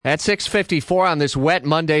At 6:54 on this wet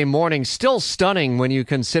Monday morning, still stunning when you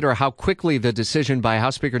consider how quickly the decision by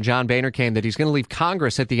House Speaker John Boehner came that he's going to leave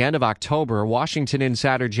Congress at the end of October. Washington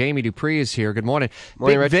insider Jamie Dupree is here. Good morning.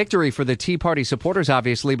 Morning, Big Rich. victory for the Tea Party supporters,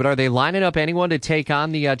 obviously, but are they lining up anyone to take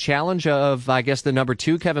on the challenge of, I guess, the number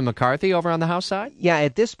 2, Kevin McCarthy, over on the House side? Yeah,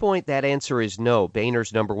 at this point, that answer is no.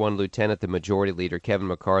 Boehner's number 1 lieutenant, the majority leader, Kevin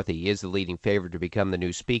McCarthy, is the leading favorite to become the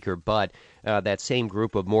new speaker, but that same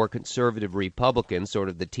group of more conservative Republicans, sort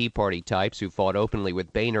of the Tea Party types who fought openly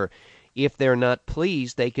with Boehner, if they're not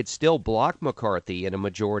pleased, they could still block McCarthy in a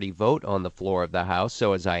majority vote on the floor of the House.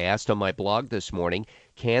 So as I asked on my blog this morning,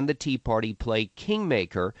 can the Tea Party play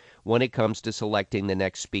kingmaker when it comes to selecting the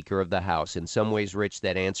next Speaker of the House? In some ways, Rich,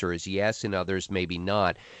 that answer is yes. In others, maybe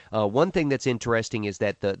not. One thing that's interesting is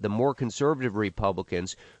that the more conservative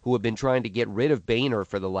Republicans who have been trying to get rid of Boehner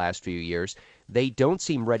for the last few years, they don't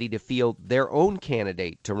seem ready to field their own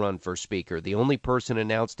candidate to run for Speaker. The only person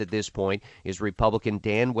announced at this point is Republican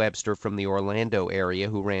Dan Webster from the Orlando area,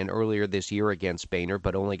 who ran earlier this year against Boehner,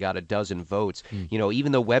 but only got a dozen votes. You know,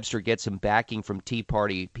 even though Webster gets some backing from Tea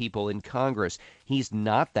Party people in Congress, he's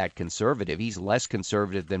not that conservative. He's less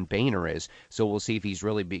conservative than Boehner is. So we'll see if he's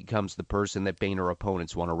really becomes the person that Boehner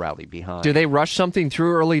opponents want to rally behind. Do they rush something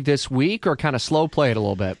through early this week or kind of slow play it a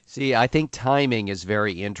little bit? See, I think timing is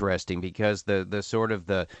very interesting because the sort of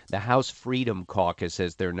the House Freedom Caucus,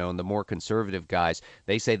 as they're known, the more conservative guys,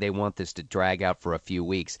 they say they want this to drag out for a few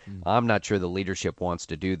weeks. I'm not sure the leadership wants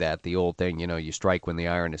to do that. The old thing, you know, you strike when the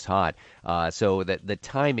iron is hot. So that the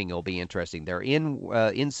timing will be interesting. They're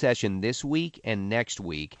in session this week and next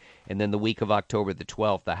week, and then the week of October the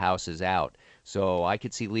 12th, the House is out. So I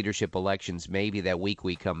could see leadership elections maybe that week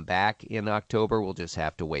we come back in October. We'll just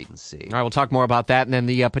have to wait and see. All right, we'll talk more about that, and then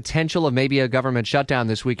the potential of maybe a government shutdown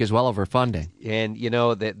this week as well over funding. And, you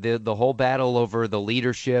know, the whole battle over the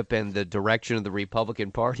leadership and the direction of the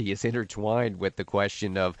Republican Party is intertwined with the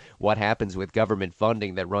question of what happens with government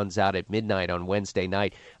funding that runs out at midnight on Wednesday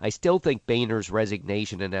night. I still think Boehner's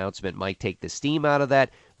resignation announcement might take the steam out of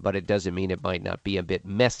that, but it doesn't mean it might not be a bit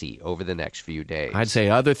messy over the next few days. I'd say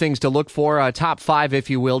other things to look for, top 5, if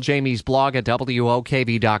you will. Jamie's blog at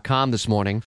WOKV.com this morning.